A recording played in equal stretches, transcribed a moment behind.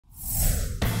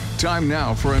Time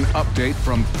now for an update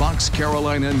from Fox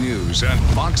Carolina News and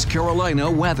Fox Carolina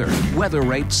Weather. Weather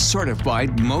rates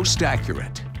certified most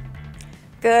accurate.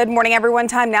 Good morning, everyone.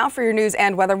 Time now for your news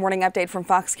and weather morning update from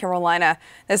Fox Carolina.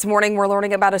 This morning, we're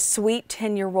learning about a sweet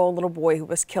 10-year-old little boy who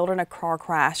was killed in a car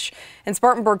crash in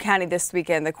Spartanburg County this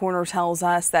weekend. The coroner tells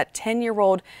us that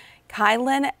 10-year-old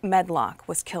Kylan Medlock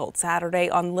was killed Saturday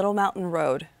on Little Mountain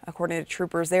Road. According to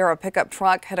troopers there, a pickup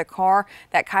truck hit a car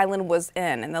that Kylan was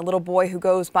in, and the little boy who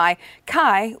goes by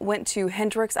Kai went to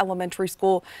Hendricks Elementary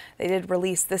School. They did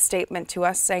release this statement to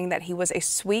us saying that he was a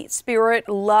sweet spirit,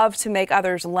 loved to make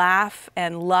others laugh,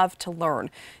 and loved to learn.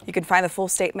 You can find the full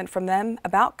statement from them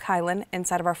about Kylan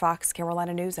inside of our Fox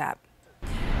Carolina News app.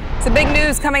 Some big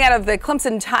news coming out of the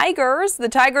Clemson Tigers. The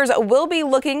Tigers will be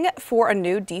looking for a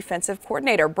new defensive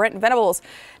coordinator. Brent Venables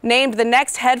named the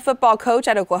next head football coach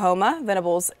at Oklahoma.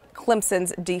 Venables,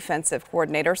 Clemson's defensive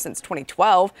coordinator since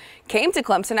 2012, came to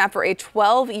Clemson after a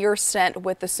 12-year stint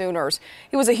with the Sooners.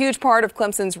 He was a huge part of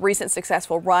Clemson's recent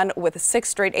successful run with 6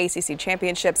 straight ACC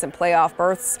championships and playoff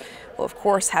berths. We'll, of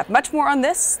course, have much more on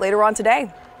this later on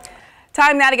today.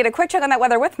 Time now to get a quick check on that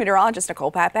weather with meteorologist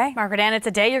Nicole Pape. Margaret Ann, it's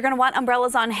a day you're going to want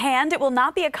umbrellas on hand. It will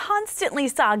not be a constantly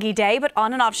soggy day, but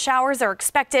on and off showers are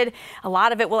expected. A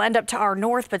lot of it will end up to our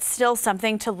north, but still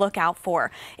something to look out for.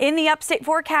 In the upstate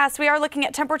forecast, we are looking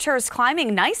at temperatures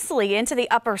climbing nicely into the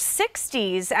upper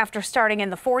 60s. After starting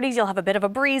in the 40s, you'll have a bit of a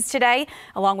breeze today,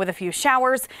 along with a few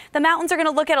showers. The mountains are going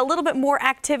to look at a little bit more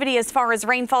activity as far as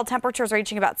rainfall, temperatures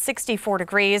reaching about 64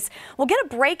 degrees. We'll get a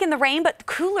break in the rain, but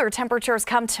cooler temperatures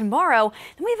come tomorrow.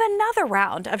 Then we have another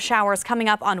round of showers coming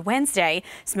up on Wednesday.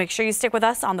 So make sure you stick with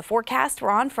us on the forecast. We're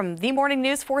on from the morning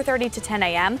news 4:30 to 10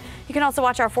 a.m. You can also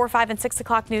watch our 4, 5, and 6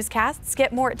 o'clock newscasts.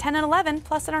 Get more at 10 and 11,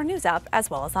 plus in our news app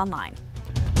as well as online.